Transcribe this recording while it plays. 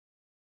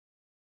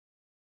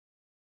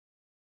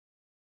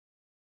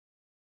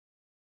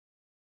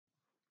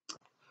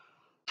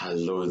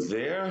Hello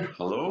there.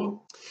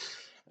 Hello.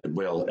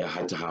 Well, it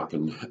had to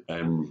happen.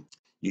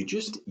 You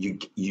just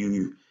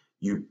you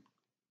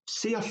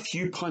say a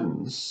few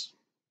puns,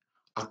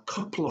 a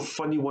couple of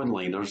funny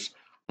one-liners,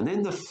 and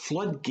then the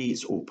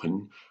floodgates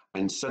open,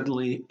 and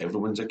suddenly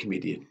everyone's a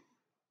comedian.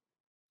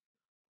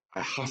 I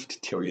have to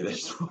tell you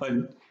this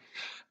one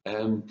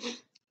um,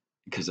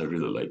 because I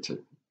really liked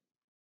it.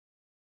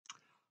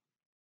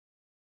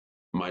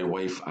 My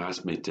wife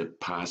asked me to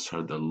pass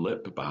her the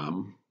lip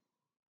balm,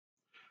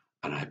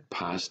 and I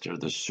passed her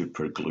the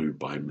super glue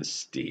by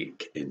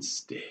mistake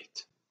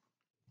instead.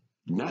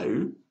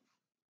 Now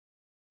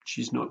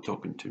she's not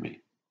talking to me.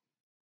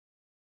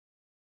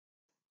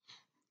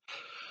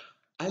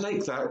 I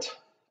like that.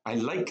 I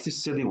like the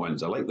silly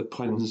ones. I like the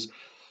puns.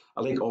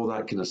 I like all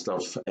that kind of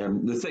stuff.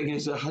 The thing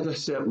is, it had a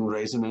certain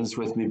resonance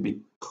with me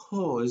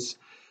because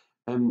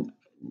um,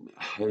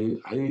 how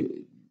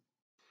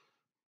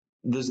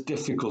there's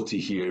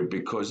difficulty here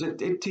because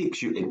it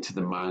takes you into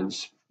the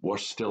man's,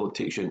 worse still, it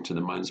takes you into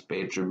the man's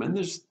bedroom, and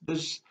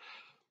there's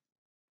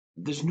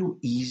no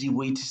easy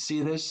way to say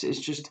this. It's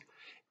just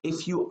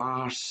if you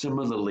are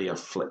similarly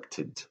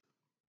afflicted,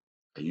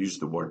 I use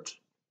the word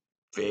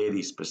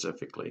very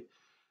specifically,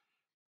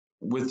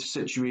 with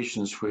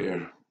situations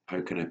where,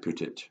 how can I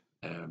put it?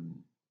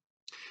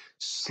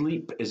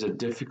 Sleep is a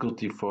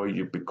difficulty for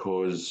you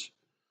because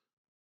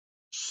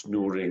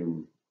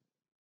snoring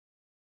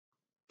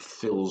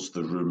fills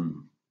the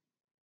room.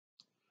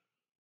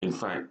 In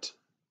fact,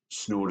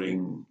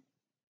 snoring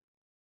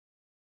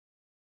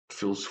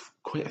fills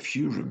quite a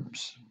few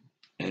rooms.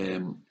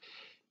 Um,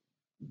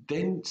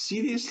 then,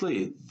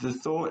 seriously, the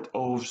thought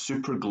of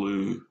super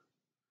glue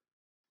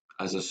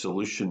as a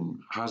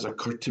solution has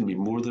occurred to me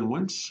more than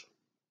once.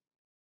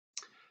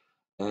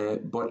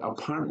 But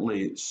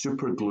apparently,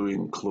 super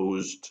gluing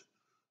closed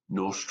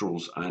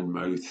nostrils and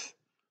mouth,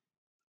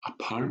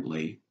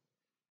 apparently,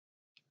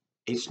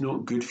 it's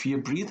not good for your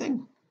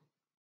breathing.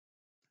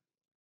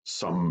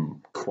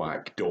 Some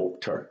quack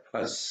doctor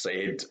has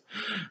said.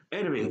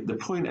 Anyway, the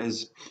point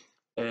is,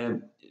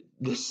 um,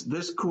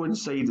 this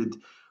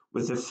coincided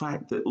with the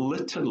fact that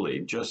literally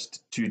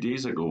just 2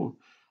 days ago,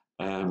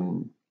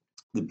 um,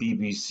 the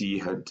BBC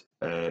had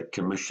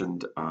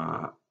commissioned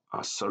a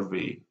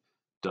survey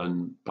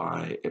done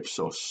by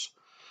Ipsos.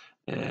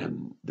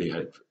 They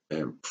had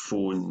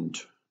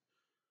phoned.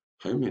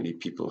 How many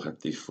people had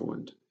they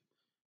phoned?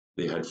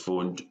 They had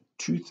phoned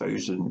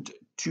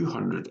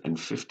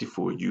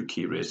 2,254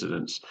 UK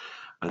residents,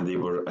 and they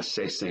were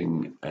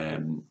assessing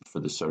for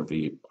the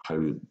survey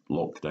how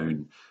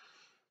lockdown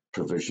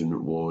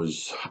provision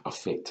was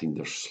affecting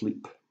their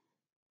sleep.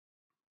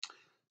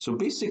 So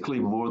basically,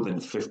 more than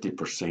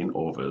 50%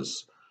 of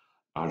us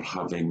are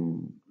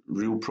having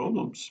real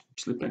problems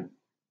sleeping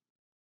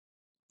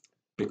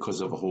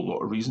because of a whole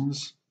lot of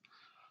reasons.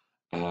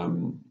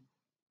 Um,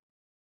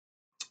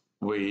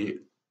 we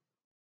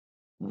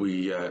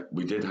we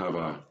did have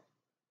a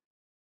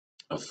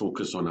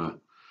focus on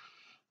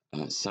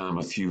Sam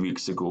a few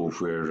weeks ago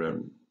where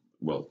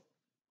well,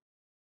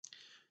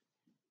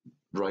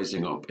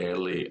 rising up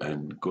early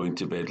and going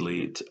to bed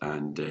late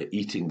and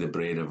eating the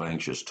bread of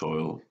anxious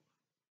toil,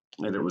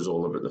 and it was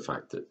all about the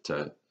fact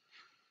that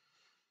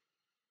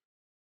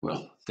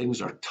well,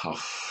 things are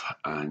tough,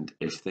 and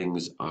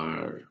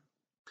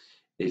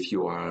if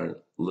you are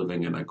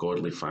living in a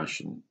godly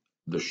fashion,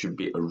 there should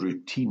be a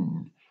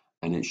routine,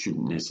 and it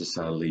shouldn't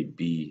necessarily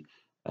be.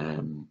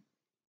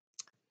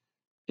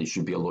 It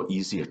should be a lot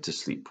easier to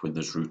sleep when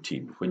there's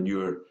routine, when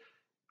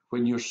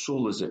your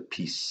soul is at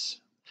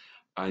peace.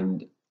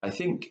 And I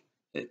think,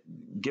 eh,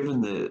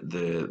 given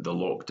the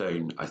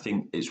lockdown, I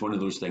think it's one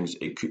of those things.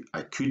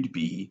 I could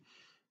be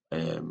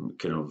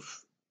kind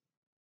of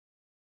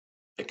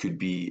it could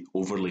be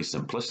overly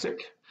simplistic.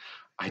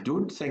 I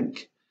don't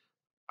think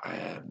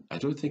I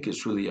don't think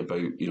it's really about,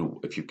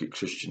 if you've got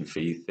Christian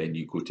faith, then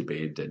you go to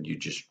bed and you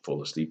just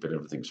fall asleep and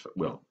everything's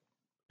well.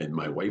 In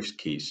my wife's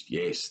case,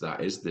 yes,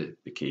 that is the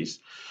case.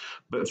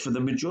 But for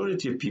the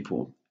majority of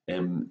people,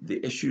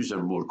 the issues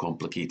are more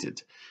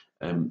complicated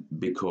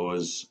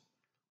because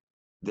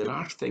there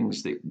are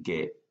things that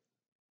get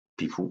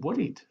people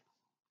worried.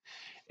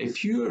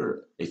 If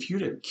you're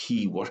a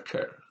key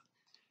worker,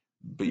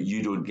 but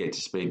you don't get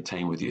to spend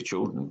time with your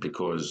children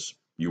because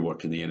you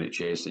work in the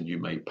NHS and you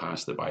might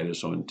pass the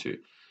virus on to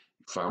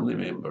family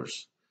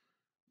members,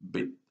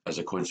 but as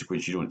a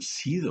consequence you don't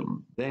see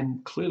them,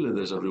 then clearly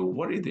there's a real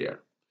worry there.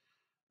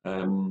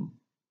 Um,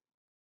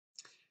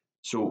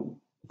 so,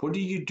 what do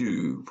you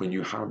do when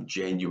you have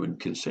genuine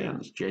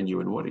concerns,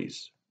 genuine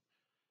worries?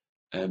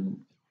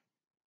 Um,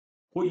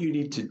 what you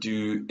need to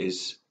do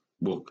is,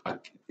 well,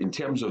 in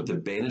terms of the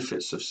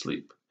benefits of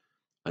sleep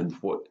and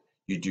what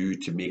you do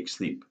to make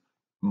sleep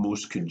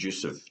most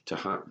conducive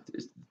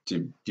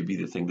to be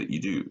the thing that you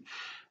do.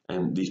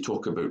 And they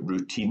talk about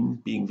routine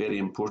being very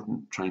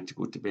important, trying to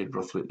go to bed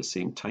roughly at the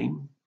same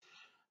time.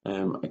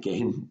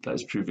 Again,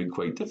 that's proving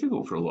quite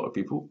difficult for a lot of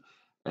people.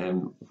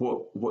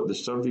 What the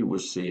survey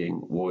was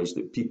saying was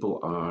that people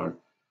are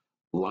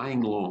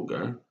lying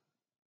longer,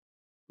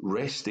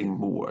 resting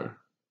more,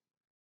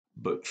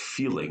 but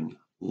feeling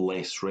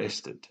less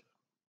rested.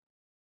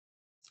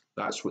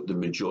 That's what the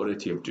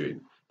majority are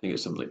doing. I think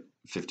it's something like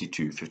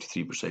 52,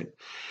 53%.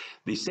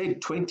 They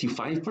said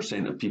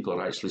 25% of people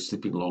are actually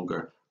sleeping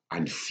longer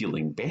and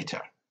feeling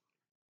better.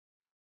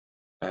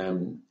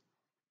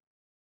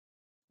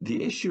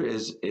 The issue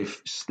is,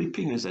 if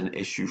sleeping is an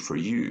issue for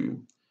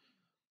you,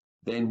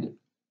 then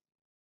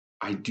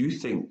I do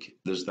think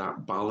there's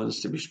that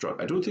balance to be struck.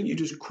 I don't think you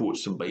just quote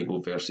some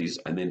Bible verses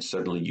and then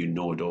suddenly you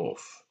nod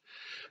off.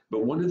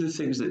 But one of the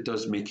things that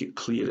does make it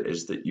clear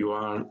is that you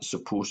are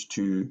supposed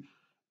to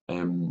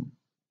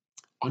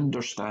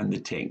understand the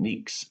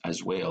techniques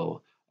as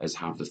well as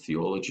have the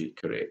theology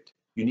correct.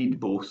 You need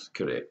both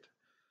correct.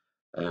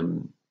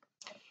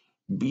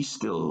 Be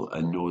still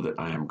and know that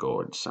I am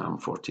God, Psalm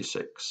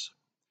 46.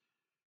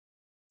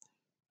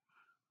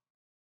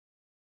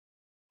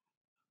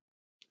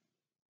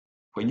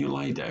 When you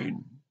lie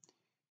down,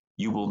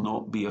 you will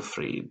not be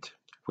afraid.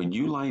 When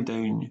you lie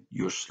down,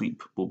 your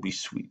sleep will be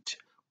sweet.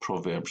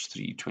 Proverbs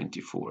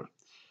 3:24.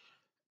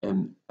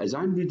 As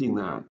I'm reading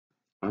that,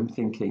 I'm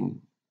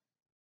thinking,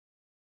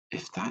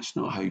 if that's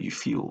not how you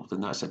feel, then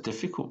that's a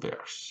difficult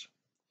verse.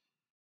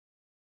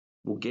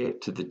 We'll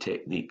get to the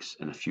techniques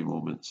in a few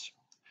moments.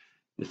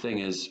 The thing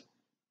is,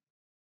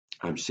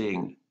 I'm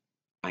saying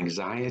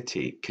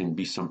anxiety can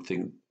be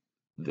something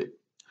that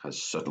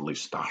has suddenly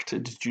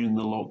started during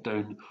the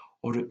lockdown,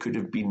 or it could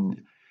have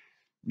been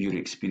your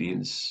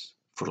experience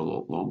for a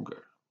lot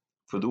longer.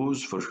 For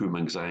those for whom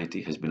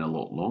anxiety has been a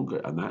lot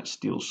longer and that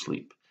steals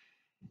sleep,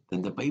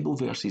 then the Bible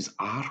verses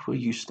are where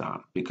you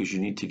start, because you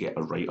need to get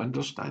a right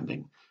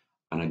understanding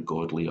and a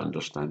godly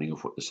understanding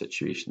of what the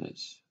situation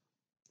is.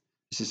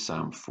 This is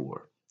Psalm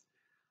 4.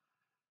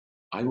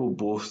 I will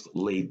both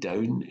lay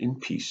down in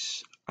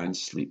peace and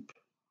sleep,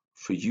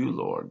 for you,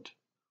 Lord,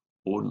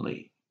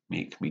 only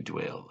make me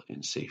dwell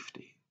in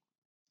safety.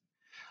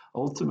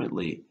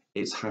 Ultimately,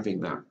 it's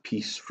having that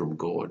peace from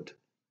God.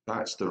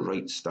 That's the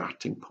right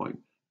starting point.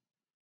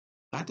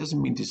 That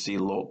doesn't mean to say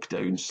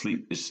lockdown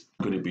sleep is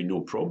going to be no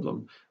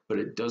problem, but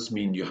it does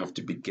mean you have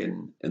to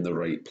begin in the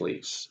right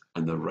place.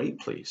 And the right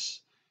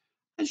place,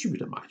 as you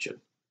would imagine,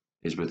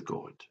 is with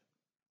God.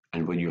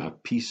 And when you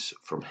have peace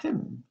from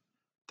Him,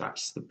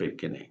 that's the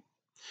beginning.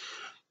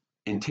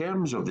 In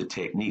terms of the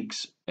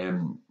techniques,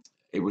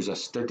 it was a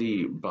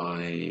study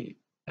by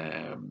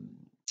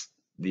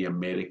the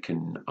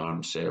American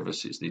Armed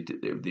Services. They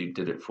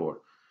did it for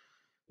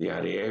the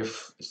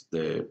RAF,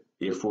 the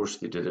Air Force,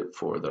 they did it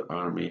for the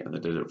Army, and they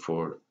did it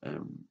for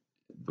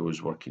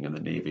those working in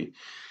the Navy.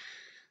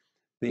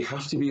 They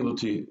have to be able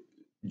to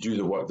do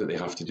the work that they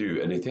have to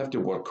do, and if they have to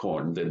work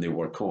on, then they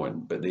work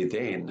on, but they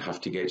then have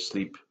to get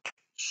sleep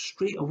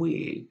straight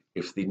away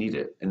if they need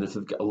it. And if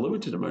they've got a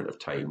limited amount of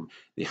time,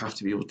 they have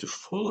to be able to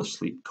fall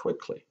asleep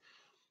quickly.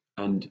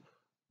 And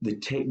the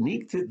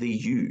technique that they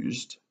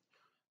used,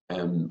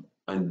 and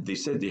they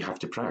said they have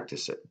to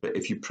practice it, but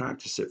if you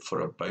practice it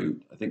for about,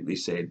 I think they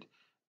said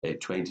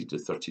 20 to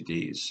 30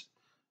 days,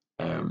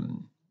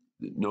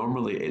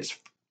 normally it's,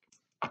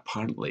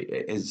 apparently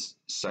it is,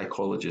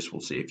 psychologists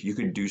will say, if you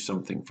can do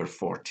something for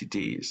 40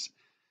 days,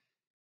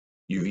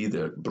 you've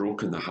either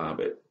broken the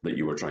habit that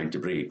you were trying to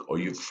break, or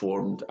you've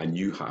formed a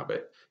new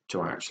habit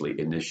to actually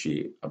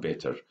initiate a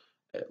better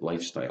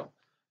lifestyle.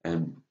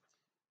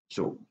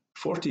 So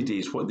 40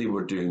 days, what they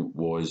were doing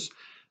was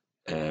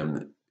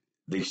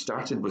they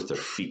started with their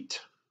feet,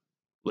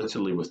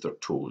 literally with their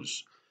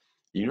toes.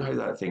 You know how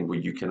that thing where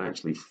you can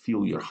actually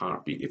feel your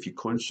heartbeat, if you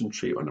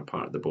concentrate on a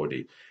part of the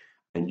body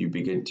and you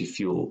begin to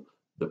feel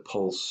the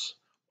pulse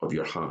of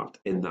your heart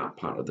in that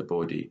part of the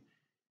body,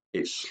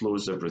 it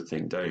slows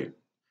everything down.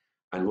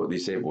 And what they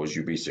said was,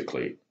 you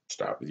basically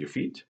start with your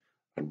feet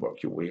and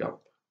work your way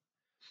up.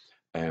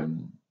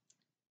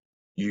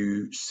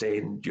 You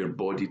send your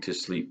body to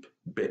sleep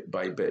bit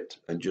by bit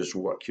and just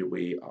work your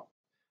way up.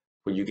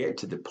 When you get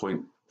to the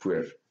point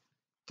where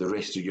the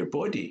rest of your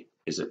body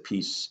is at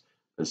peace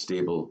and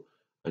stable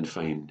and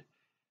fine,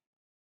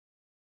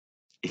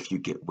 if you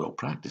get well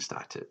practiced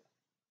at it,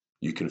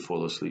 you can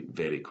fall asleep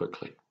very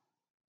quickly.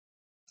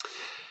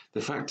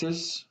 The fact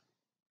is,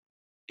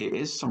 it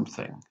is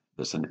something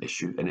that's an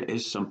issue, and it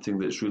is something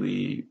that's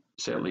really,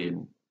 certainly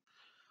in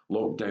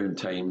lockdown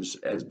times,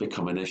 it's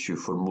become an issue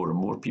for more and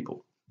more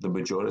people. The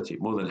majority,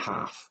 more than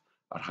half,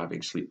 are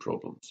having sleep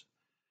problems.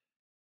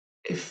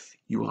 If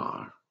you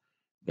are,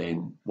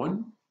 then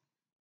one,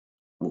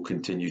 we'll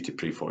continue to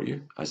pray for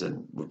you, as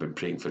in we've been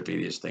praying for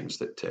various things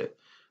that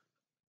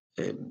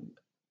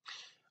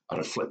are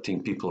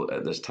afflicting people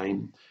at this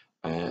time.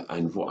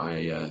 And what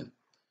I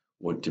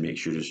want to make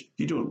sure is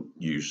you don't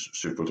use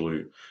super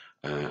glue.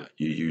 You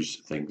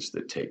use things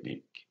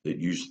that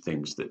use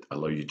things that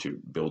allow you to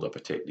build up a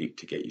technique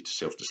to get you to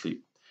self to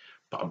sleep.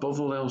 But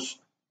above all else,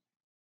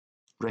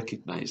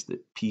 recognize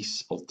that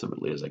peace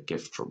ultimately is a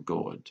gift from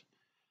God.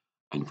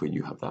 And when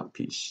you have that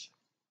peace,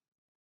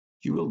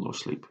 you will not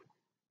sleep.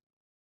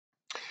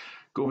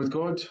 Go with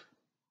God,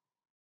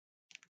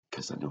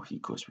 because I know He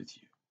goes with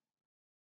you.